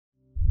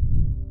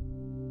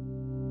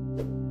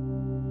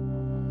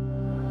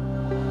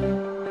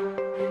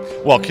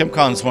Well,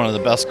 ChemCon is one of the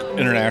best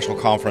international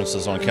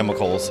conferences on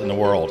chemicals in the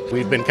world.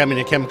 We've been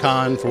coming to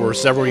ChemCon for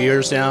several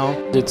years now.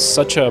 It's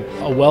such a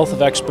wealth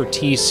of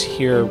expertise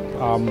here.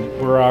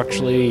 We're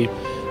actually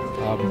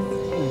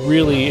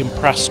really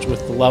impressed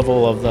with the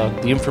level of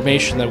the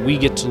information that we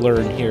get to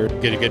learn here.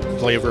 Get a good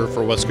flavor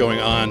for what's going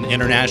on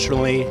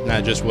internationally,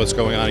 not just what's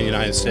going on in the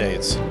United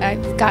States.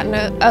 I've gotten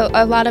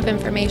a lot of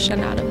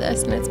information out of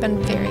this, and it's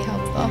been very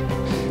helpful.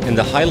 And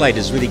the highlight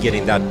is really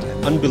getting that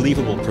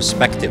unbelievable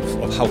perspective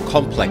of how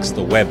complex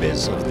the web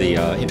is of the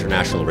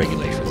international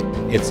regulations.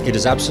 It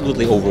is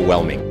absolutely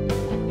overwhelming.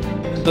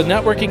 The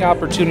networking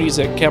opportunities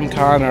at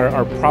ChemCon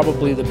are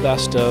probably the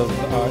best of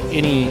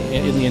any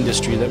in the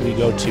industry that we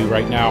go to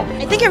right now.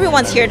 I think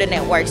everyone's here to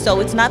network, so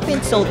it's not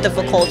been so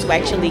difficult to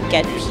actually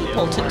get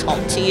people to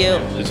talk to you.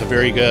 It's a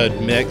very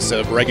good mix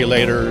of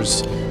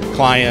regulators,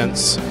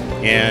 clients,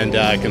 and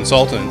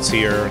consultants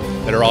here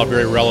that are all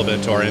very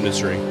relevant to our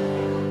industry.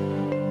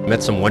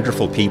 Met some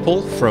wonderful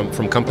people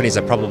from companies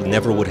I probably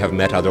never would have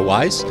met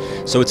otherwise,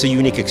 so it's a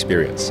unique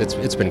experience.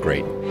 It's been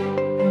great.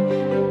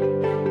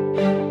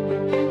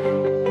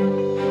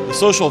 The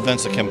social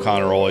events at ChemCon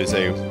are always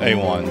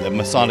A1. The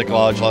Masonic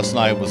Lodge last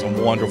night was a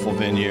wonderful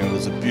venue. It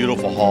was a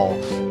beautiful hall.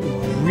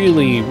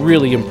 Really,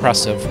 really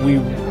impressive. We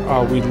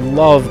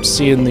loved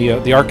seeing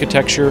the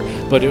architecture,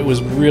 but it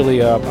was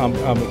really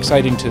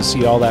exciting to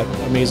see all that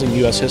amazing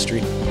U.S. history.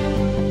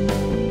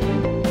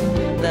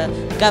 The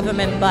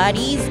government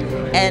bodies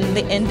and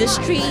the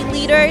industry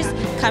leaders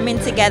coming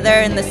together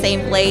in the same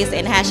place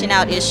and hashing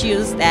out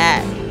issues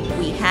that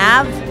we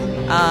have.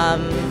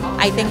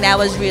 I think that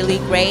was really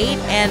great,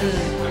 and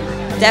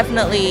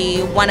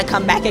definitely want to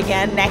come back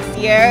again next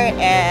year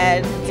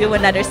and do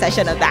another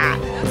session of that.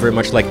 I'd very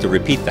much like to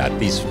repeat that.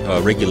 These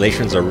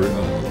regulations are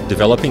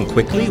developing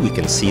quickly, we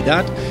can see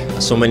that.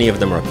 So many of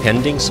them are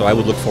pending, so I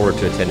would look forward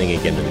to attending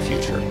again in the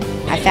future.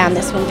 I found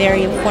this one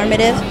very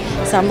informative,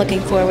 so I'm looking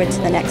forward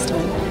to the next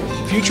one.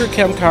 Future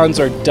ChemCons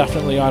are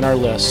definitely on our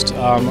list.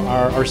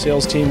 Our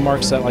sales team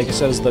marks that, like I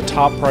said, as the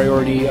top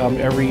priority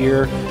every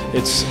year.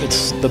 It's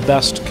the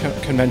best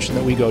convention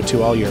that we go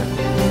to all year.